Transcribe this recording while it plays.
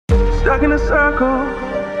Stuck in a circle,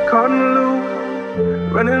 caught in a loop,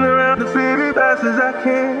 running around the city fast as I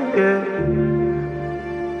can, yeah.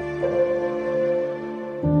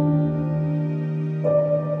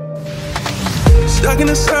 Stuck in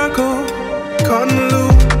a circle, caught in a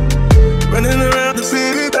loop, running around the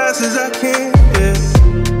city fast as I can, yeah.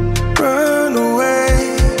 Run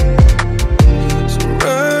away, so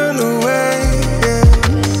run away,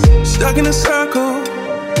 yeah. Stuck in a circle,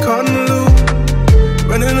 caught in a loop,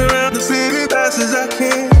 running around the city fast as I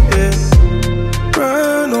can, yeah.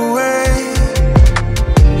 Run away,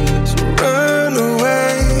 so run away,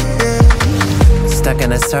 yeah. Stuck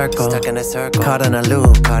in a circle, caught in a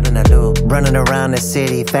loop, running around the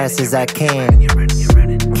city fast as I can.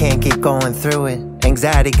 Can't keep going through it.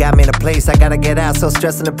 Anxiety got me in a place I gotta get out. So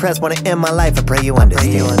stressed and depressed, wanna end my life. I pray you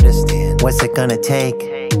understand. What's it gonna take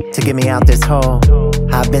to get me out this hole?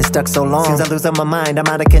 I've been stuck so long, since I lose my mind, I'm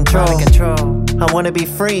out of control. I wanna be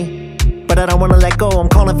free, but I don't wanna let go. I'm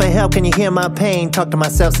calling for help, can you hear my pain? Talk to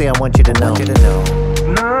myself, say I want you to know.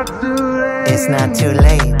 Not too late. It's not too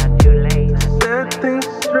late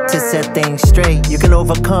to set things straight. You can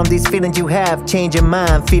overcome these feelings you have. Change your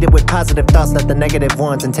mind, feed it with positive thoughts, not the negative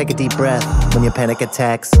ones, and take a deep breath when your panic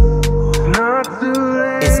attacks. Not too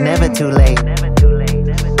late. It's never too late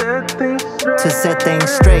to set things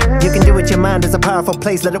straight. You can do it, your mind is a powerful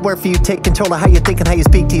place. Let it work for you, take control of how you think and how you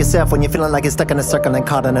speak to yourself when you're feeling like you're stuck in a circle and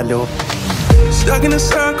caught in a loop.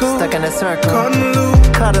 Stuck in a circle,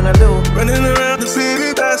 caught in a loop, running around the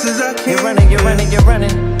city fast as I can. You're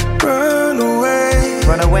running.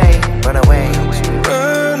 Run away,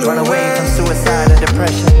 Run away from suicide and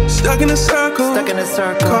depression. Stuck in a circle,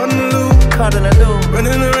 caught in a loop,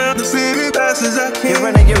 running around the city fast as I can.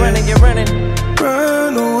 You're running.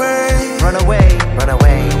 Run away,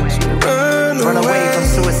 Run away from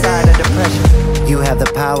suicide and depression. You have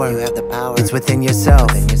the power. It's within yourself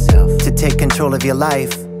to take control of your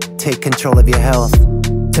life, take control of your health,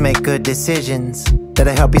 to make good decisions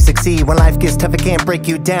that'll help you succeed. When life gets tough, it can't break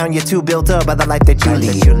you down. You're too built up by the life that you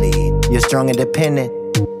lead. You're strong and dependent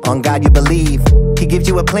on God you believe. He gives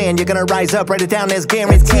you a plan, you're gonna rise up, write it down, that's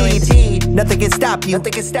guaranteed. Nothing can stop you.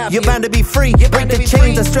 You're bound to be free. Break the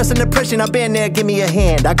chains of stress and depression. I've been there, give me a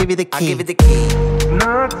hand, I'll give you the key.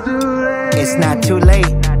 not too late. It's not too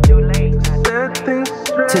late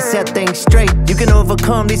to set things straight. You can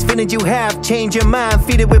overcome these feelings you have. Change your mind,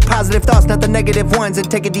 feed it with positive thoughts, not the negative ones, and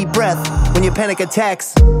take a deep breath when your panic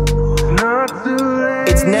attacks. Not too late.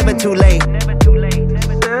 It's never too late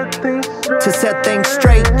to set things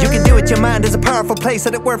straight. You can do it, your mind is a powerful place.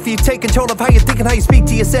 Let it work for you, take control of how you think and how you speak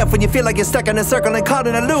to yourself when you feel like you're stuck in a circle and caught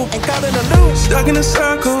in a loop. Stuck in a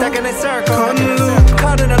circle,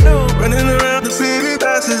 caught in a loop, running around the city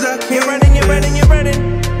fast as I can. You're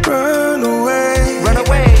running. Run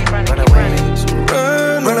away,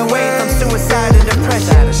 Run away from suicide and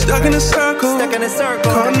depression. Stuck in a circle,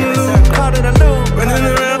 caught in a loop, running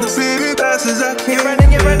around the city fast as I can. You're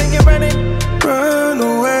running.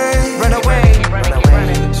 Run away,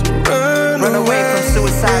 Run away from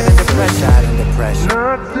suicide and depression.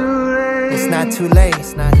 Not too late.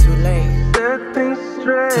 It's not too late Set things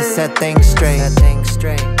straight. to set things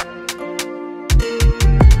straight.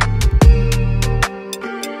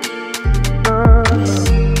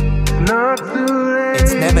 Not too late.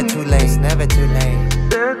 It's never too late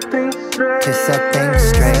Set things straight. to set things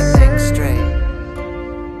straight.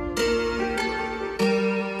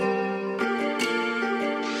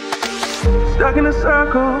 Stuck in a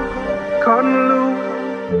circle, caught in a loop,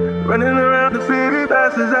 running around the city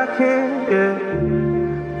fast as I can, yeah.